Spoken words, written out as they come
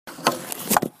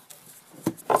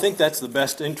think that's the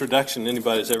best introduction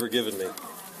anybody's ever given me.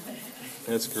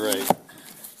 That's great.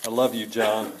 I love you,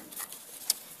 John.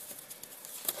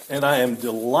 And I am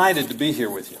delighted to be here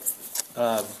with you.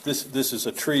 This is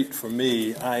a treat for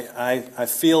me. I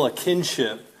feel a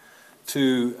kinship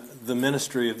to the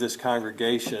ministry of this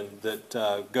congregation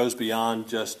that goes beyond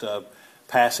just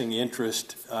passing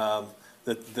interest,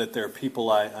 that there are people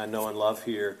I know and love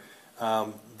here.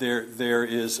 There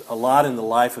is a lot in the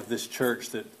life of this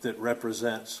church that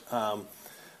represents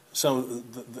some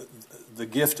the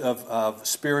gift of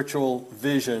spiritual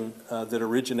vision that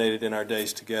originated in our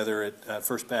days together at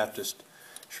First Baptist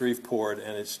Shreveport,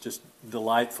 and it's just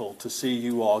delightful to see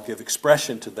you all give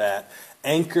expression to that,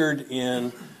 anchored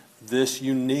in this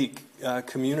unique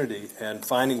community and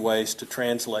finding ways to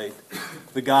translate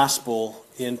the gospel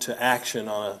into action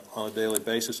on a daily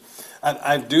basis.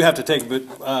 I do have to take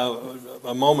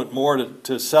a moment more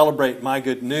to celebrate my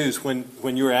good news.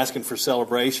 When you were asking for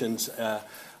celebrations,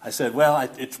 I said, well,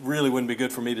 it really wouldn't be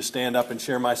good for me to stand up and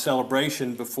share my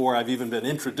celebration before I've even been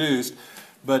introduced.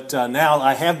 But now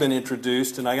I have been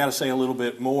introduced, and I got to say a little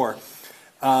bit more.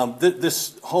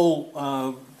 This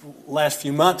whole last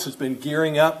few months has been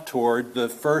gearing up toward the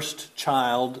first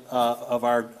child of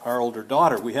our older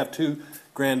daughter. We have two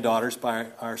granddaughters by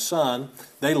our son.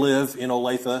 They live in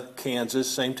Olathe,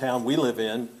 Kansas, same town we live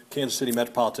in, Kansas City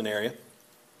metropolitan area.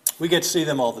 We get to see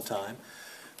them all the time.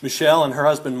 Michelle and her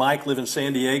husband Mike live in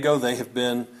San Diego. They have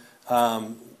been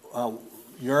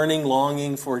yearning,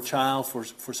 longing for a child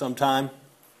for some time.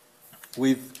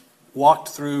 We've walked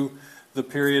through the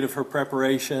period of her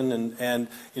preparation, and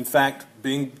in fact,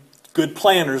 being good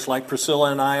planners like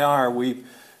Priscilla and I are, we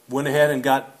went ahead and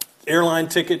got airline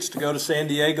tickets to go to San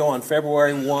Diego on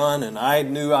February 1, and I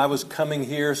knew I was coming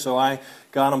here, so I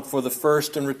got them for the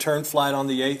first and return flight on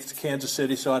the 8th to Kansas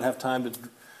City, so I'd have time to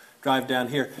drive down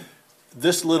here.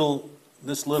 This little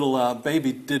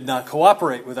baby did not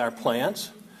cooperate with our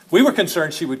plans. We were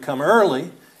concerned she would come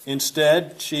early.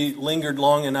 Instead, she lingered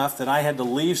long enough that I had to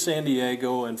leave San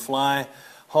Diego and fly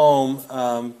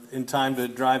home in time to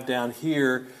drive down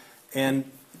here. And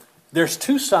there's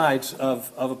two sides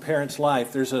of a parent's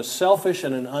life. There's a selfish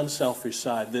and an unselfish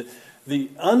side. The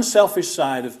unselfish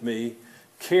side of me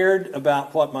cared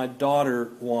about what my daughter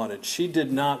wanted. She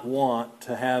did not want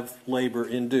to have labor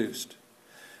induced.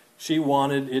 She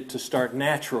wanted it to start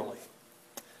naturally.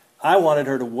 I wanted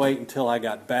her to wait until I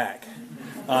got back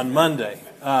on Monday.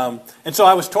 And so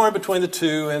I was torn between the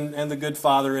two, and the good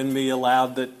father in me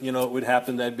allowed that, it would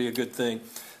happen, that'd be a good thing.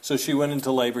 So she went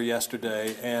into labor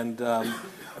yesterday, and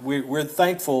we're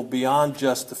thankful beyond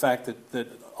just the fact that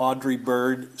Audrey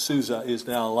Bird Souza is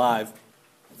now alive.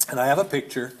 And I have a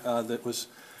picture that was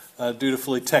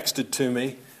dutifully texted to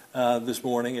me this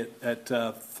morning at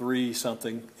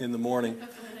 3-something in the morning.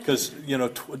 Because,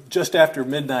 just after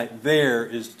midnight there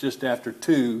is just after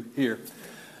 2 here.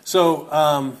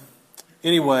 So,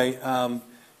 anyway,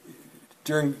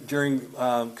 during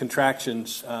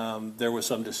contractions, there was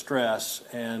some distress,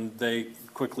 and they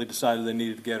quickly decided they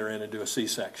needed to get her in and do a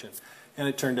C-section. And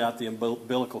it turned out the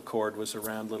umbilical cord was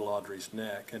around little Audrey's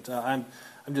neck. And I'm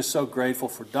just so grateful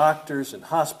for doctors and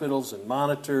hospitals and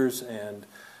monitors and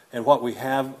what we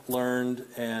have learned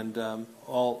and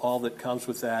all that comes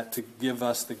with that to give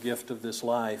us the gift of this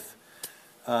life.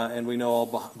 And we know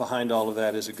behind all of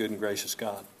that is a good and gracious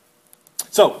God.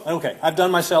 So, okay, I've done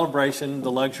my celebration,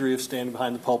 the luxury of standing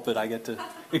behind the pulpit. I get to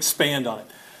expand on it.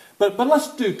 But let's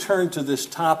turn to this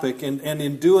topic, and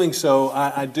in doing so,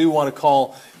 I do want to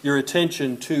call your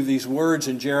attention to these words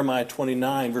in Jeremiah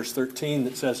 29, verse 13,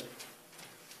 that says,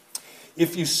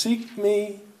 "If you seek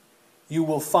me, you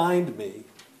will find me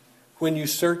when you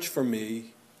search for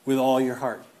me with all your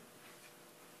heart."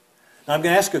 Now, I'm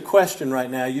going to ask a question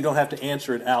right now. You don't have to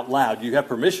answer it out loud. You have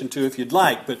permission to if you'd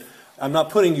like, but I'm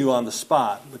not putting you on the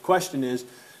spot. The question is,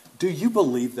 do you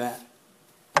believe that?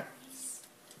 I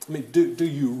mean, do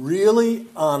you really,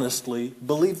 honestly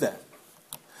believe that?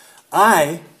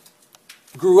 I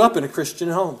grew up in a Christian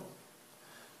home,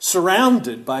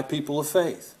 surrounded by people of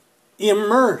faith,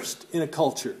 immersed in a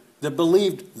culture that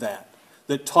believed that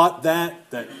taught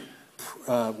that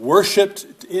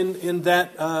worshipped in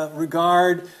that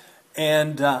regard,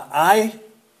 and I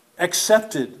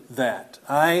accepted that.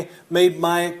 I made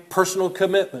my personal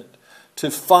commitment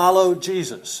to follow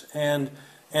Jesus and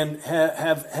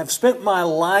have spent my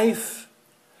life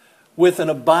with an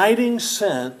abiding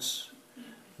sense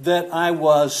that I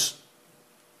was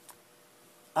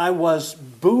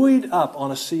buoyed up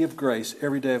on a sea of grace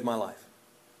every day of my life.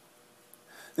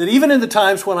 That even in the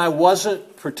times when I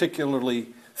wasn't particularly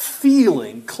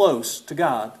feeling close to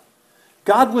God,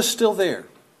 God was still there.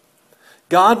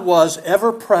 God was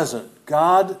ever present.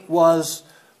 God was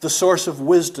the source of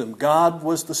wisdom. God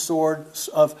was the source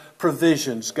of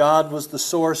provisions. God was the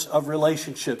source of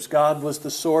relationships. God was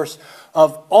the source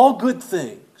of all good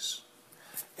things.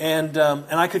 And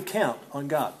I could count on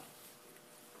God.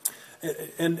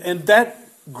 And that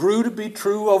grew to be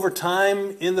true over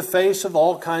time in the face of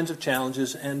all kinds of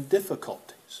challenges and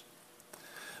difficulties.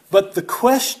 But the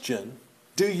question,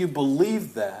 do you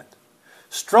believe that,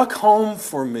 struck home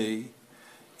for me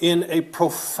in a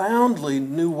profoundly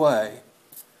new way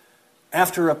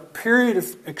after a period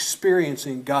of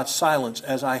experiencing God's silence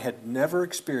as I had never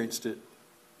experienced it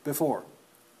before.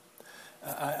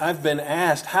 I've been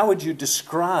asked, how would you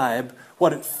describe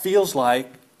what it feels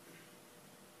like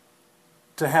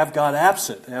to have God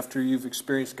absent after you've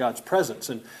experienced God's presence?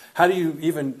 And how do you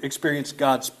even experience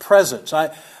God's presence?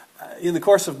 I, in the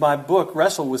course of my book,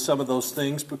 wrestle with some of those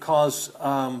things because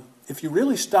if you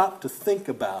really stop to think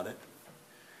about it,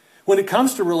 when it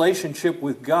comes to relationship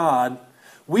with God,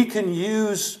 we can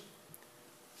use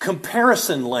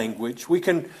comparison language. We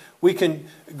can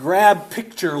grab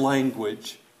picture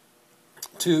language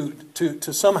to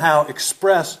somehow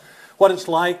express what it's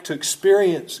like to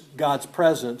experience God's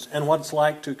presence and what it's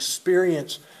like to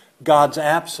experience God's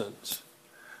absence.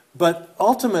 But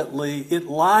ultimately, it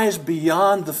lies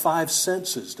beyond the five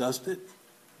senses, doesn't it?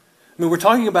 I mean, we're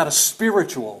talking about a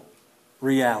spiritual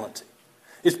reality.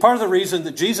 It's part of the reason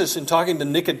that Jesus, in talking to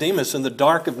Nicodemus in the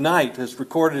dark of night, as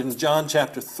recorded in John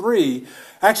chapter 3,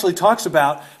 actually talks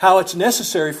about how it's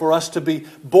necessary for us to be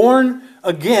born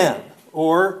again,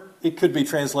 or it could be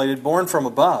translated born from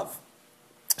above.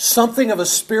 Something of a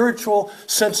spiritual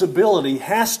sensibility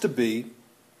has to be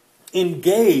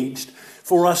engaged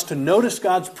for us to notice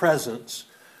God's presence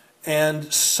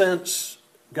and sense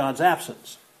God's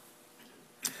absence.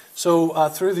 So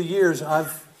through the years,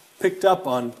 I've picked up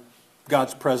on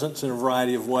God's presence in a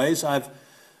variety of ways.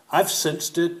 I've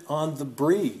sensed it on the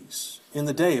breeze in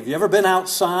the day. Have you ever been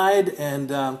outside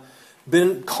and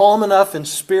been calm enough in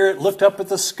spirit, looked up at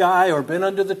the sky, or been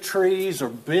under the trees, or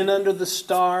been under the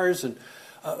stars, and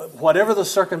whatever the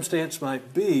circumstance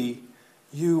might be,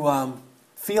 you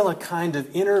feel a kind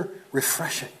of inner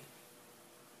refreshing.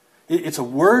 It's a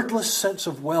wordless sense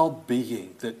of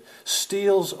well-being that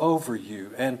steals over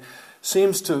you and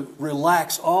seems to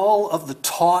relax all of the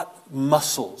taut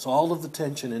muscles, all of the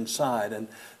tension inside. And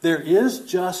there is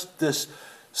just this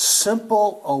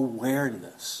simple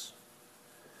awareness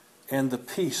and the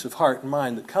peace of heart and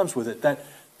mind that comes with it.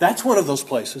 That's one of those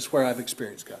places where I've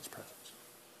experienced God's presence.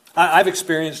 I've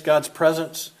experienced God's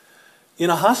presence in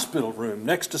a hospital room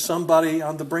next to somebody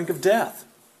on the brink of death,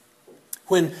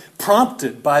 when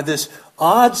prompted by this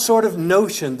odd sort of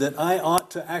notion that I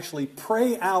ought to actually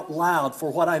pray out loud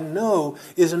for what I know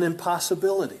is an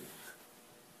impossibility,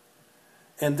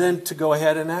 and then to go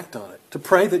ahead and act on it, to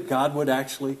pray that God would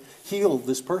actually heal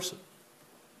this person,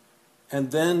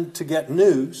 and then to get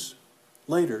news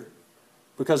later,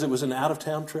 because it was an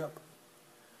out-of-town trip,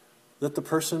 that the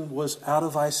person was out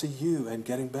of ICU and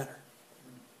getting better.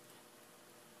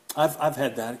 I've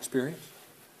had that experience.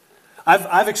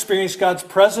 I've experienced God's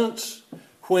presence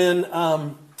when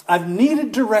I've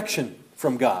needed direction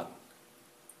from God.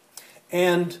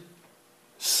 And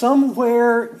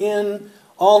somewhere in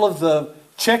all of the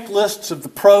checklists of the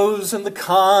pros and the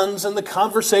cons and the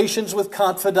conversations with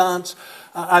confidants,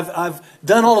 I've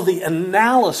done all of the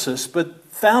analysis, but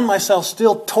found myself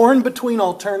still torn between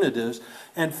alternatives.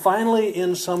 And finally,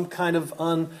 in some kind of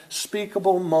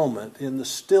unspeakable moment, in the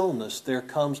stillness, there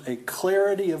comes a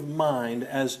clarity of mind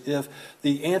as if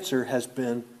the answer has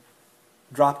been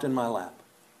dropped in my lap.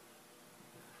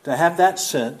 To have that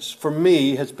sense, for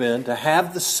me, has been to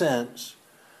have the sense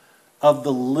of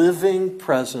the living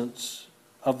presence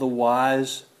of the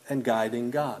wise and guiding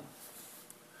God.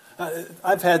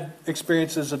 I've had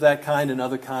experiences of that kind and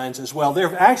other kinds as well. There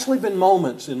have actually been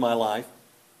moments in my life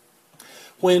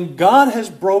when God has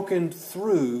broken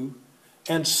through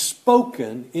and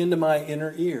spoken into my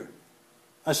inner ear.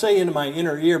 I say into my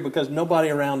inner ear because nobody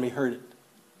around me heard it.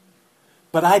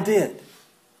 But I did.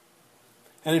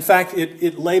 And in fact,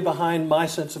 it lay behind my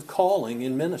sense of calling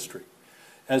in ministry.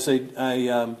 As at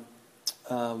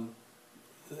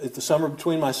the summer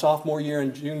between my sophomore year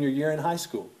and junior year in high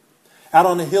school, out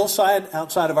on a hillside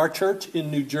outside of our church in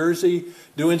New Jersey,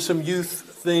 doing some youth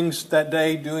things that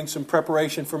day, doing some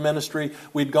preparation for ministry.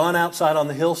 We'd gone outside on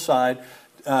the hillside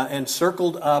and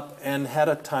circled up and had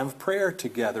a time of prayer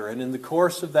together. And in the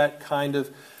course of that kind of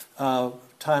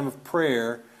time of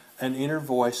prayer, an inner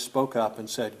voice spoke up and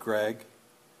said, "Greg,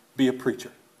 be a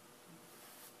preacher."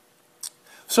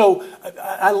 So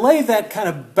I lay that kind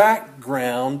of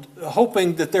background,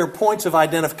 hoping that there are points of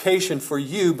identification for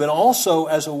you, but also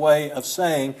as a way of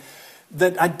saying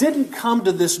that I didn't come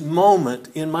to this moment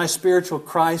in my spiritual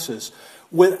crisis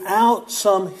without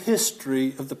some history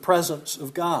of the presence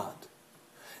of God.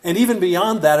 And even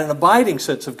beyond that, an abiding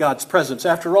sense of God's presence.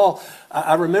 After all,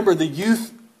 I remember the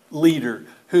youth leader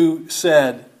who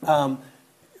said,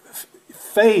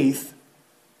 faith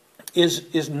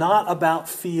is not about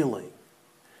feeling.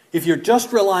 If you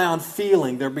just rely on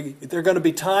feeling, there are going to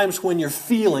be times when your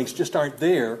feelings just aren't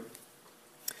there.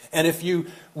 And if you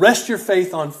rest your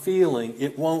faith on feeling,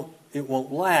 it won't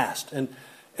last. And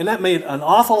that made an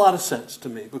awful lot of sense to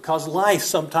me, because life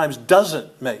sometimes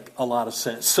doesn't make a lot of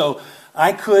sense. So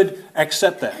I could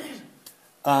accept that.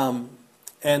 And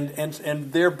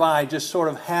thereby just sort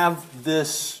of have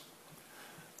this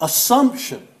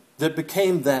assumption that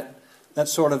became that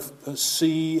sort of a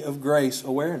sea of grace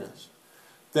awareness.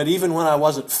 That even when I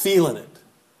wasn't feeling it,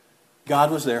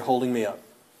 God was there holding me up.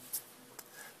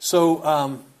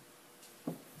 So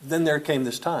then there came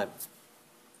this time.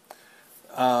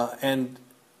 And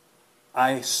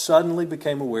I suddenly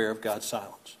became aware of God's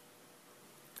silence.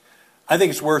 I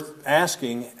think it's worth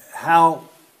asking, how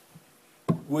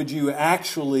would you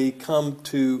actually come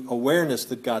to awareness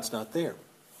that God's not there?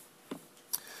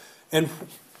 And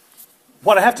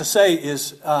what I have to say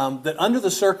is that under the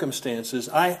circumstances,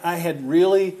 I had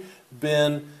really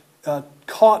been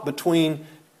caught between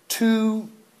two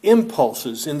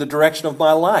impulses in the direction of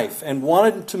my life, and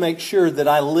wanted to make sure that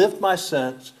I lived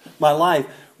my life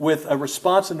with a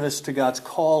responsiveness to God's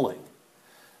calling.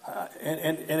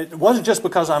 And it wasn't just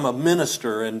because I'm a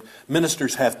minister and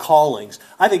ministers have callings.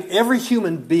 I think every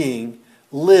human being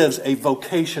lives a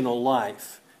vocational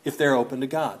life if they're open to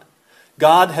God.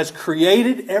 God has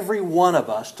created every one of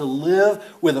us to live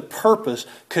with a purpose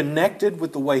connected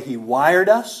with the way He wired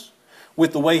us,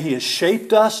 with the way He has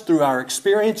shaped us through our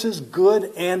experiences,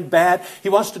 good and bad. He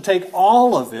wants to take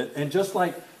all of it and, just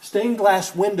like stained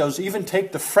glass windows, even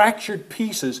take the fractured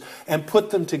pieces and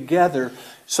put them together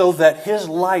so that His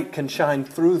light can shine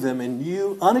through them in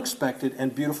new, unexpected,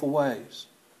 and beautiful ways.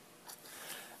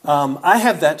 I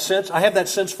have that sense. I have that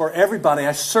sense for everybody.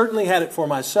 I certainly had it for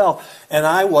myself. And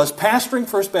I was pastoring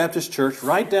First Baptist Church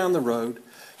right down the road,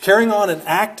 carrying on an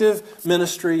active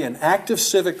ministry, an active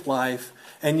civic life,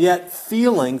 and yet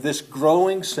feeling this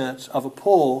growing sense of a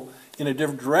pull in a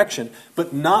different direction,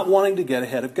 but not wanting to get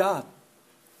ahead of God.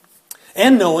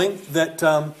 And knowing that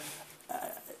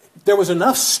there was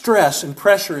enough stress and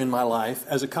pressure in my life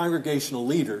as a congregational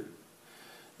leader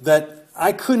that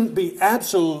I couldn't be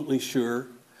absolutely sure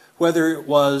whether it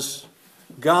was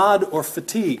God or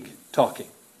fatigue talking.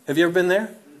 Have you ever been there?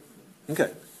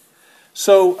 Okay.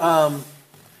 So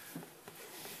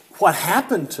what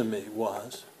happened to me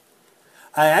was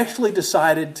I actually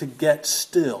decided to get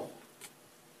still,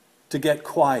 to get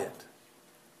quiet.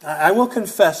 I will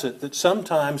confess it that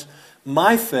sometimes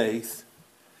my faith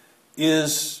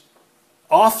is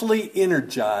awfully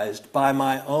energized by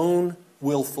my own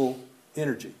willful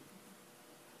energy.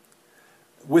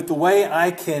 With the way I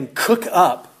can cook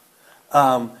up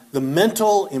the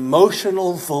mental,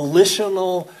 emotional,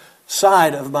 volitional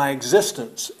side of my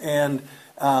existence, and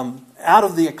out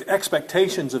of the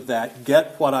expectations of that,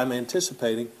 get what I'm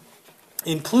anticipating,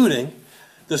 including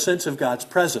the sense of God's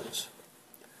presence.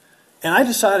 And I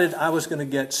decided I was going to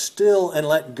get still and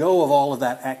let go of all of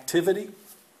that activity.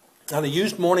 And I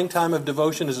used morning time of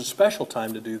devotion as a special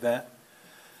time to do that.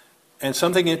 And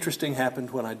something interesting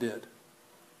happened when I did.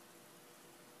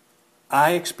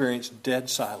 I experienced dead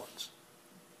silence.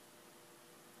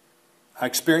 I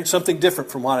experienced something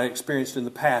different from what I experienced in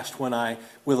the past when I,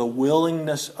 with a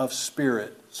willingness of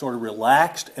spirit, sort of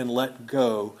relaxed and let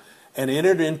go and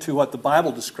entered into what the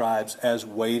Bible describes as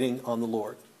waiting on the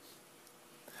Lord.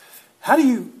 How do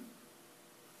you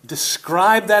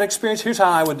describe that experience? Here's how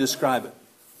I would describe it.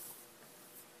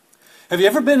 Have you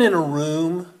ever been in a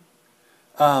room,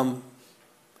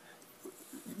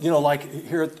 like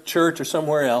here at the church or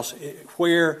somewhere else,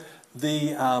 where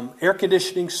the air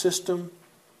conditioning system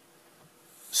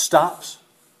stops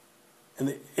and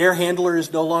the air handler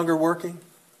is no longer working?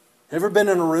 Ever been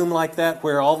in a room like that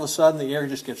where all of a sudden the air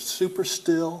just gets super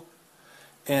still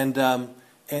and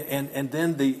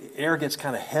then the air gets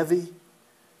kind of heavy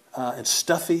and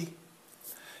stuffy?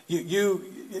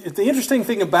 The interesting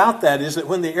thing about that is that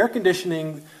when the air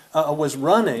conditioning was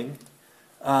running,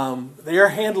 the air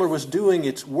handler was doing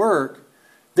its work,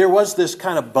 there was this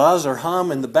kind of buzz or hum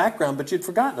in the background, but you'd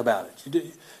forgotten about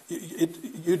it.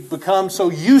 You'd become so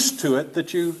used to it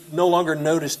that you no longer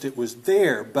noticed it was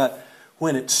there. But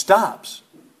when it stops,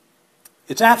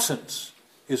 its absence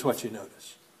is what you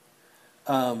notice.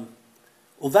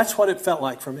 Well, that's what it felt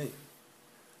like for me.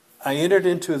 I entered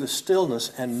into the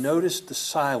stillness and noticed the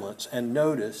silence and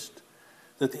noticed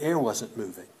that the air wasn't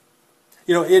moving.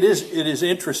 You know, it is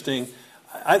interesting.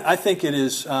 I think it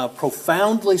is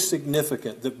profoundly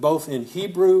significant that both in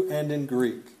Hebrew and in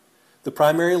Greek, the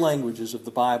primary languages of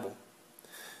the Bible,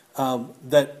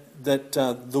 that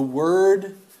the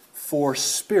word for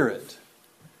spirit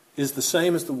is the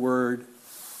same as the word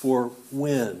for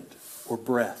wind or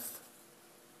breath.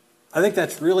 I think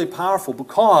that's really powerful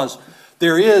because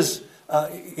there is,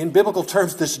 in biblical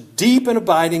terms, this deep and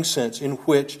abiding sense in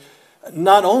which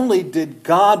not only did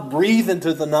God breathe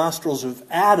into the nostrils of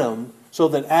Adam so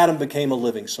that Adam became a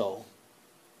living soul,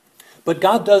 but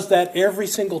God does that every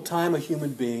single time a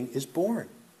human being is born.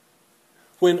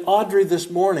 When Audrey this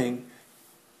morning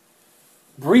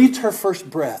breathed her first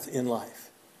breath in life,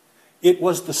 it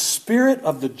was the Spirit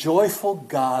of the joyful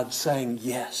God saying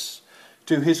yes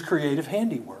to His creative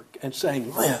handiwork and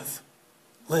saying, live,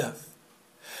 live.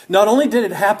 Not only did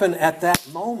it happen at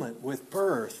that moment with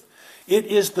birth, it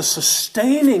is the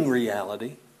sustaining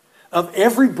reality of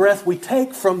every breath we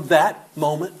take from that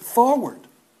moment forward.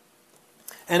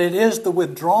 And it is the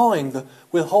withdrawing, the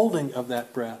withholding of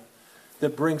that breath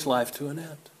that brings life to an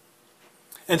end.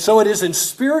 And so it is in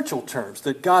spiritual terms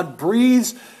that God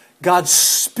breathes God's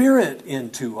Spirit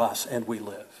into us and we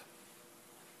live.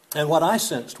 And what I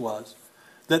sensed was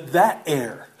that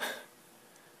air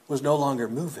was no longer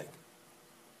moving.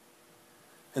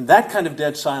 And that kind of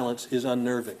dead silence is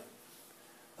unnerving.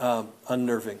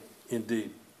 Unnerving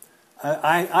indeed.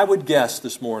 I would guess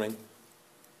this morning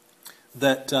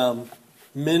that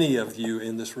many of you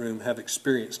in this room have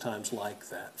experienced times like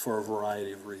that for a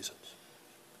variety of reasons.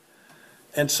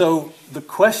 And so the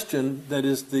question that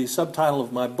is the subtitle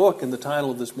of my book and the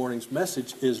title of this morning's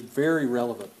message is very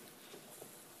relevant.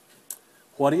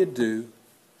 What do you do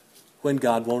when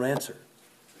God won't answer?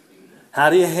 How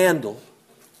do you handle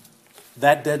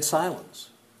that dead silence?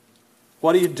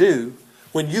 What do you do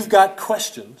when you've got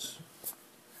questions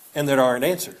and there aren't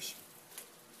answers?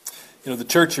 You know, the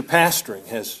church you're pastoring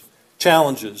has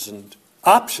challenges and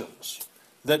options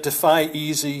that defy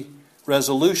easy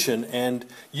resolution, and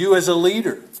you as a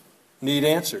leader need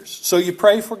answers. So you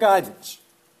pray for guidance.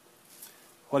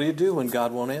 What do you do when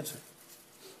God won't answer?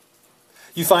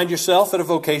 You find yourself at a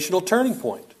vocational turning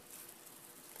point.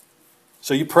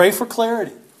 So you pray for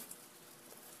clarity.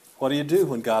 What do you do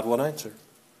when God won't answer?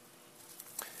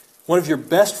 One of your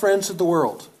best friends in the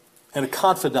world and a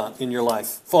confidant in your life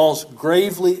falls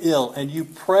gravely ill, and you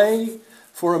pray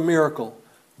for a miracle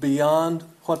beyond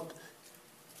what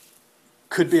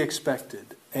could be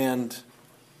expected, and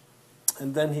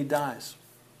then he dies.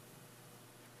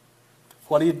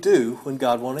 What do you do when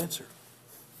God won't answer?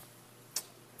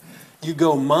 You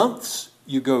go months,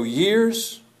 you go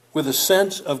years with a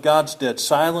sense of God's dead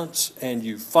silence, and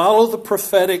you follow the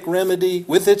prophetic remedy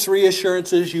with its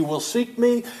reassurances. You will seek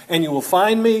me and you will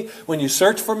find me when you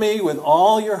search for me with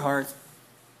all your heart.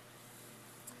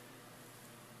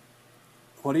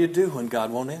 What do you do when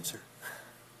God won't answer?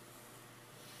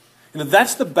 You know,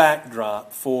 that's the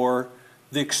backdrop for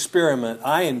the experiment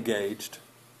I engaged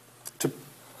to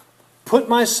put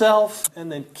myself and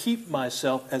then keep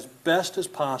myself as best as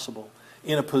possible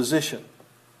in a position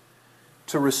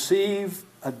to receive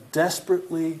a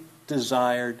desperately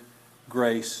desired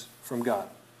grace from God.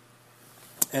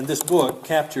 And this book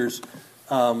captures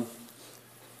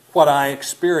what I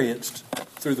experienced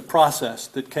through the process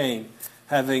that came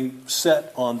having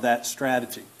set on that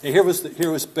strategy. Here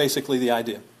was basically the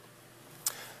idea.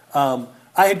 I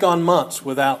had gone months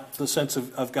without the sense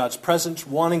of God's presence,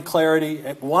 wanting clarity,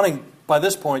 wanting, by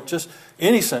this point, just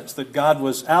any sense that God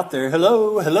was out there.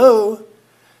 Hello, hello.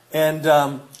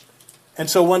 And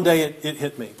so one day it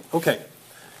hit me. Okay,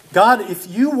 God, if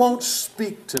you won't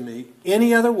speak to me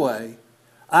any other way,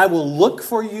 I will look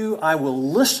for you, I will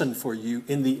listen for you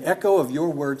in the echo of your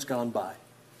words gone by.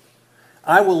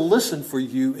 I will listen for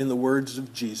you in the words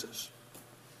of Jesus.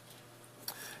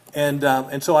 And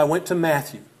so I went to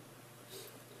Matthew,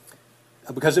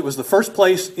 because it was the first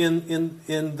place in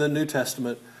the New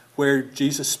Testament where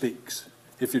Jesus speaks,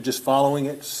 if you're just following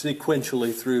it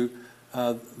sequentially through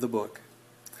the book.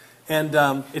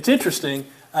 And it's interesting.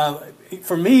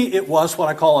 For me, it was what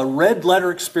I call a red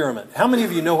letter experiment. How many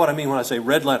of you know what I mean when I say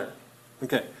red letter?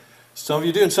 Okay. Some of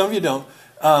you do and some of you don't.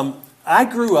 I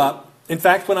grew up, in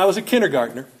fact, when I was a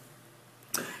kindergartner,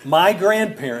 my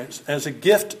grandparents, as a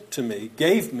gift to me,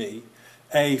 gave me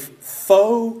a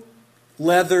faux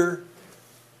leather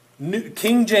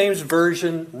King James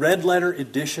Version red letter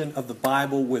edition of the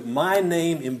Bible with my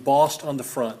name embossed on the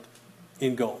front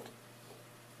in gold.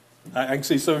 I can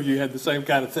see some of you had the same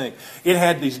kind of thing. It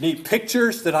had these neat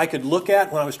pictures that I could look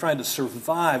at when I was trying to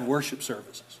survive worship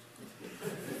services.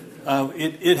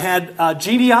 It had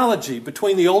genealogy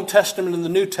between the Old Testament and the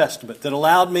New Testament that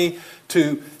allowed me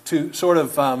to sort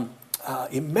of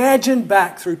imagine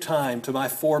back through time to my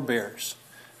forebears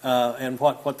and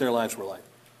what their lives were like.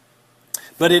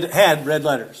 But it had red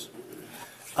letters.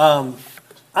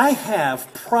 I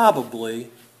have probably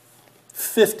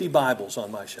 50 Bibles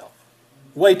on my shelf.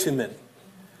 Way too many.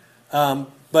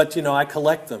 But, I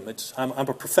collect them. I'm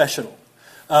a professional.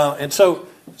 But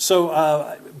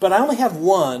I only have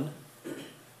one,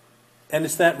 and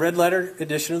it's that red letter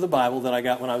edition of the Bible that I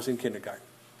got when I was in kindergarten.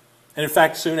 And in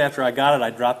fact, soon after I got it,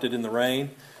 I dropped it in the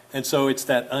rain. And so it's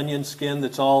that onion skin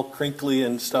that's all crinkly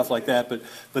and stuff like that.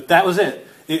 But that was it.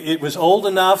 It was old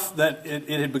enough that it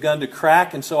had begun to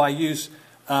crack, and so I used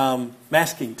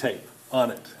masking tape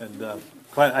on it. And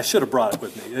I should have brought it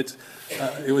with me.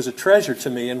 It was a treasure to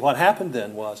me. And what happened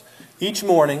then was, each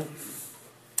morning,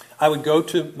 I would go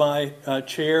to my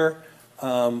chair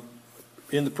in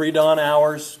the pre-dawn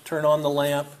hours, turn on the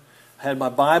lamp. I had my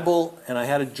Bible and I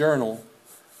had a journal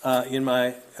in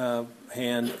my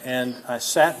hand, and I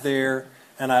sat there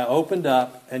and I opened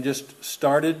up and just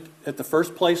started at the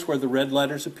first place where the red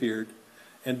letters appeared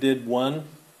and did one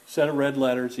set of red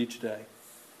letters each day.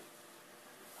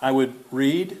 I would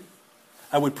read.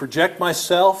 I would project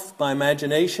myself, my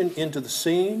imagination, into the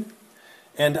scene,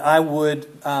 and I would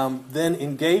then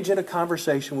engage in a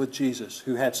conversation with Jesus,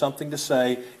 who had something to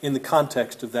say in the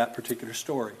context of that particular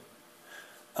story.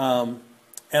 And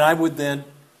I would then,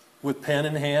 with pen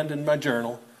in hand and my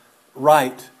journal,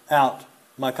 write out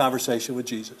my conversation with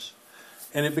Jesus.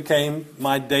 And it became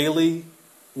my daily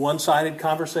one-sided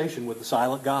conversation with the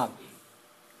silent God.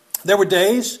 There were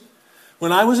days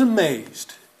when I was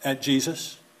amazed at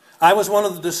Jesus. I was one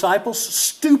of the disciples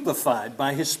stupefied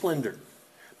by his splendor,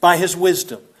 by his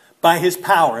wisdom, by his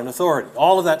power and authority,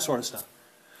 all of that sort of stuff.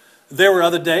 There were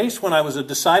other days when I was a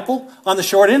disciple on the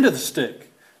short end of the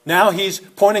stick. Now he's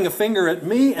pointing a finger at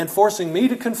me and forcing me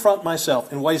to confront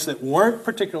myself in ways that weren't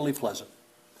particularly pleasant.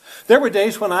 There were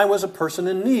days when I was a person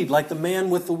in need, like the man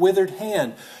with the withered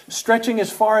hand, stretching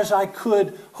as far as I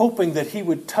could, hoping that he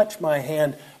would touch my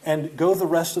hand and go the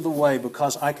rest of the way,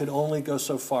 because I could only go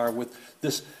so far with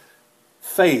this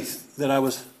faith that I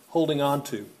was holding on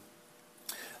to.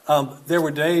 There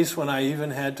were days when I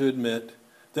even had to admit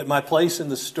that my place in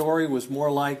the story was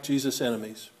more like Jesus'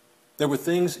 enemies. There were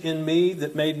things in me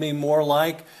that made me more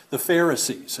like the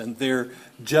Pharisees and their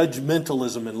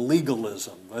judgmentalism and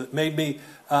legalism. It made me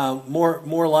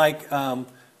more like some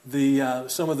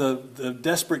of the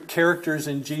desperate characters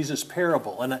in Jesus'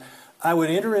 parable. And I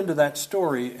would enter into that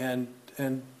story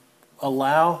and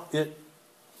allow it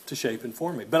to shape and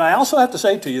form me. But I also have to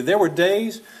say to you, there were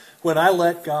days when I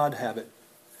let God have it.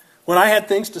 When I had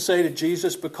things to say to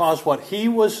Jesus because what he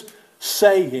was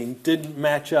saying didn't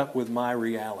match up with my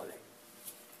reality.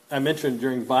 I mentioned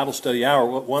during the Bible study hour,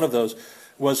 one of those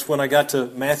was when I got to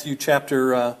Matthew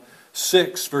chapter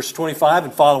 6, verse 25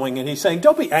 and following, and he's saying,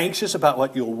 don't be anxious about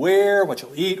what you'll wear, what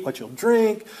you'll eat, what you'll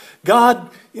drink. God,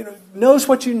 knows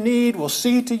what you need, will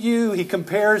see to you. He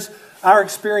compares our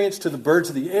experience to the birds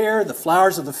of the air, the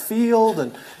flowers of the field,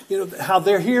 and how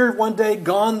they're here one day,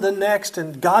 gone the next,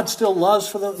 and God still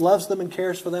loves them and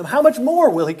cares for them. How much more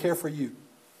will he care for you?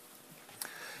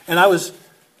 And I was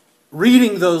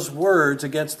reading those words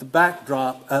against the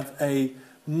backdrop of a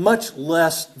much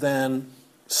less than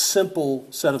simple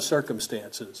set of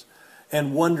circumstances,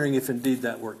 and wondering if indeed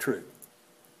that were true.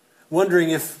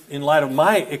 Wondering if, in light of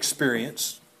my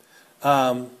experience,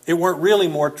 it weren't really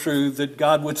more true that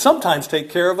God would sometimes take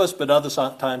care of us, but other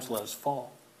times let us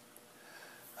fall.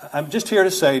 I'm just here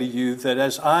to say to you that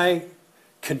as I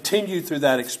continued through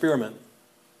that experiment,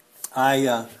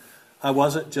 I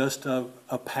wasn't just a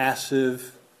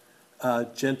passive,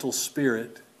 gentle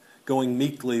spirit going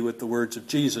meekly with the words of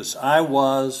Jesus. I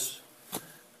was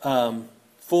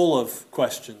full of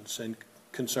questions and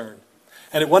concern.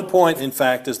 And at one point, in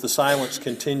fact, as the silence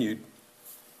continued,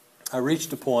 I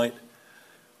reached a point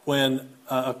when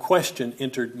a question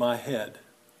entered my head.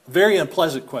 A very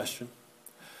unpleasant question.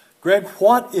 Greg,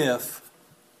 what if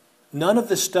none of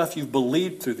this stuff you've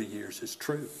believed through the years is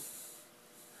true?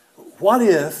 What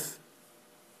if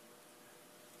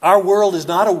our world is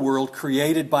not a world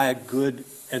created by a good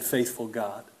and faithful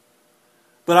God,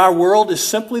 but our world is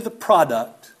simply the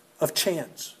product of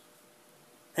chance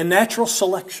and natural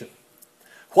selection?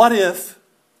 What if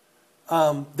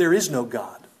there is no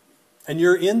God and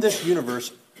you're in this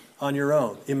universe on your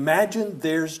own? Imagine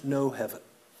there's no heaven.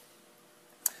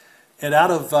 And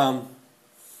out of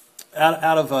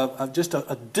out of just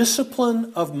a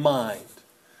discipline of mind,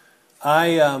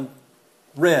 I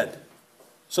read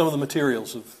some of the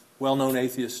materials of well-known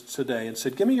atheists today and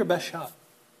said, give me your best shot.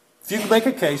 If you can make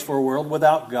a case for a world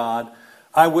without God,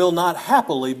 I will not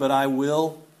happily, but I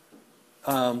will,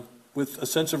 with a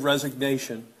sense of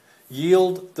resignation,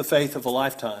 yield the faith of a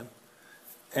lifetime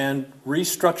and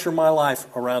restructure my life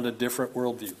around a different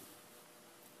worldview.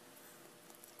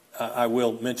 I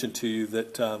will mention to you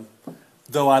that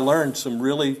though I learned some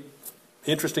really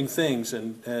interesting things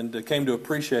and came to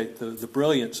appreciate the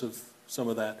brilliance of some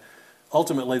of that,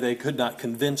 ultimately they could not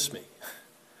convince me.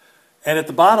 And at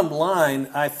the bottom line,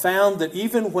 I found that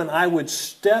even when I would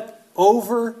step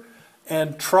over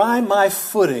and try my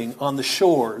footing on the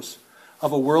shores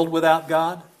of a world without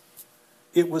God,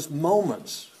 it was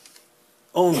moments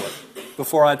only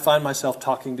before I'd find myself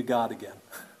talking to God again.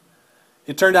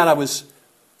 It turned out I was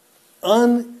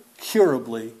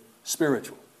uncurably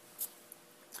spiritual.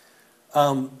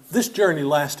 This journey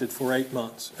lasted for 8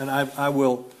 months, and I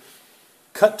will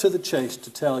cut to the chase to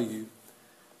tell you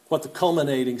what the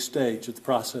culminating stage of the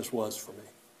process was for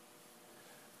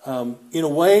me. In a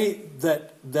way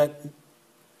that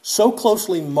so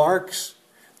closely marks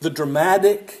the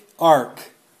dramatic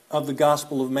arc of the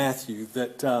Gospel of Matthew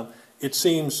that it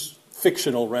seems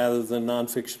fictional rather than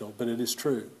non-fictional, but it is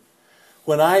true.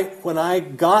 When I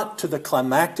got to the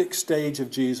climactic stage of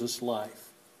Jesus' life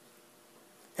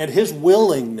and his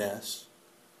willingness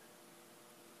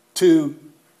to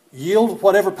yield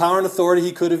whatever power and authority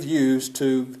he could have used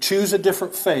to choose a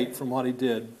different fate from what he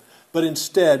did, but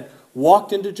instead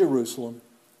walked into Jerusalem,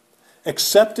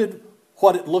 accepted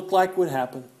what it looked like would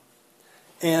happen,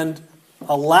 and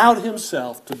allowed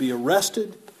himself to be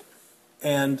arrested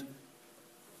and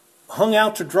hung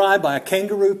out to dry by a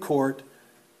kangaroo court,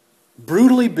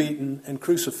 brutally beaten and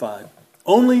crucified,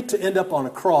 only to end up on a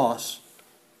cross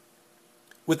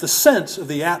with the sense of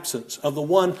the absence of the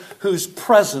one whose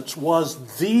presence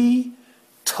was the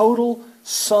total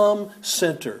sum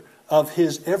center of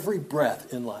his every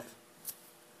breath in life.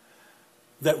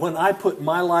 That when I put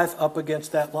my life up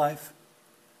against that life,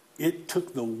 it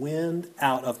took the wind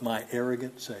out of my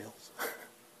arrogant sails.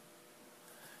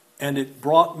 And it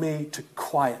brought me to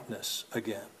quietness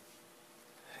again.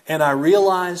 And I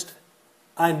realized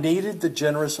I needed the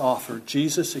generous offer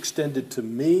Jesus extended to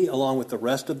me along with the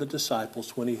rest of the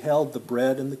disciples when he held the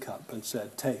bread and the cup and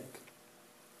said, "Take,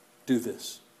 do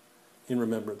this in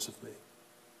remembrance of me."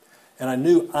 And I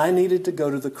knew I needed to go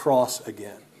to the cross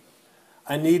again.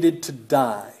 I needed to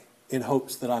die in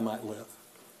hopes that I might live.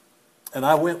 And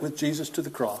I went with Jesus to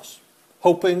the cross,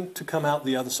 hoping to come out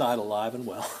the other side alive and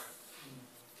well.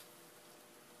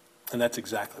 And that's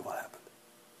exactly what happened.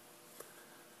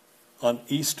 On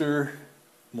Easter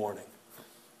morning,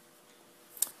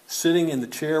 sitting in the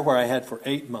chair where I had for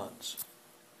 8 months,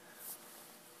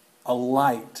 a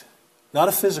light, not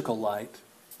a physical light,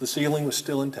 the ceiling was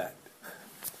still intact,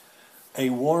 a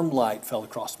warm light fell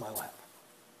across my lap.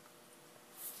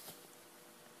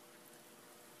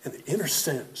 And the inner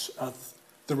sense of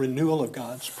the renewal of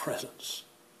God's presence,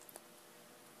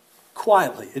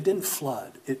 quietly, it didn't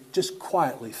flood, it just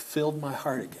quietly filled my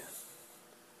heart again.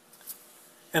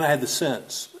 And I had the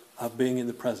sense of being in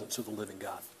the presence of the living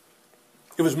God.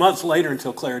 It was months later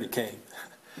until clarity came.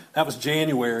 That was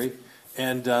January,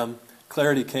 and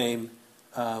clarity came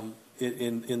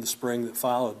in the spring that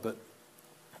followed. But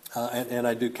and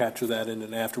I do capture that in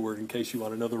an afterword in case you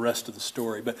want to know the rest of the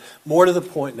story. But more to the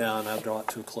point now, and I'll draw it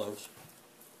to a close.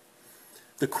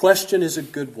 The question is a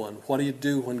good one. What do you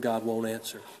do when God won't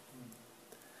answer?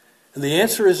 And the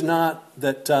answer is not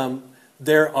that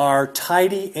there are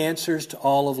tidy answers to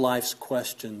all of life's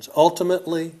questions.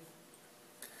 Ultimately,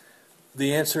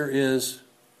 the answer is,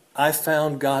 I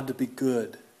found God to be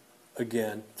good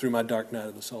again through my dark night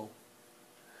of the soul.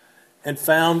 And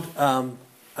found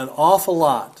an awful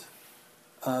lot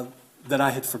that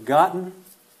I had forgotten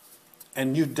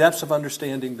and new depths of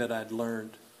understanding that I'd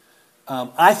learned.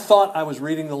 I thought I was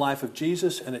reading the life of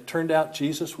Jesus, and it turned out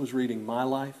Jesus was reading my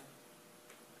life.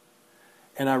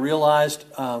 And I realized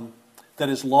that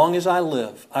as long as I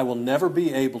live, I will never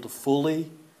be able to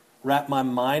fully wrap my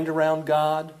mind around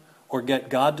God or get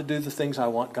God to do the things I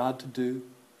want God to do.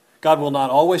 God will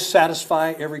not always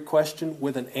satisfy every question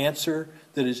with an answer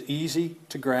that is easy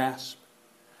to grasp,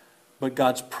 but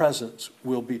God's presence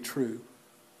will be true.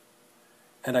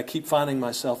 And I keep finding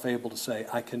myself able to say,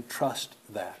 I can trust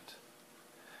that.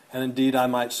 And indeed, I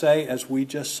might say, as we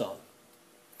just sung,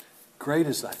 great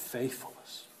is thy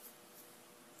faithfulness,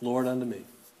 Lord, unto me.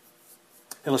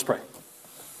 And let's pray.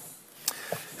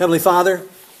 Heavenly Father,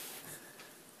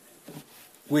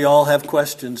 we all have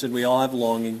questions and we all have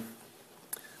longing.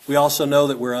 We also know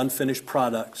that we're unfinished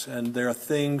products, and there are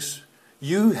things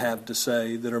you have to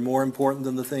say that are more important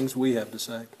than the things we have to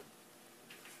say.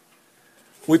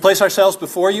 We place ourselves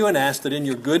before you and ask that in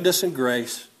your goodness and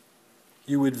grace,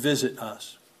 you would visit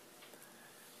us,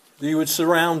 that you would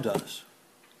surround us,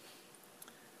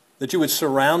 that you would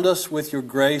surround us with your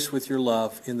grace, with your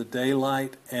love, in the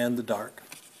daylight and the dark.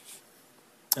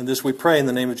 And this we pray in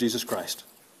the name of Jesus Christ.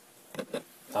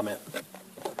 Amen.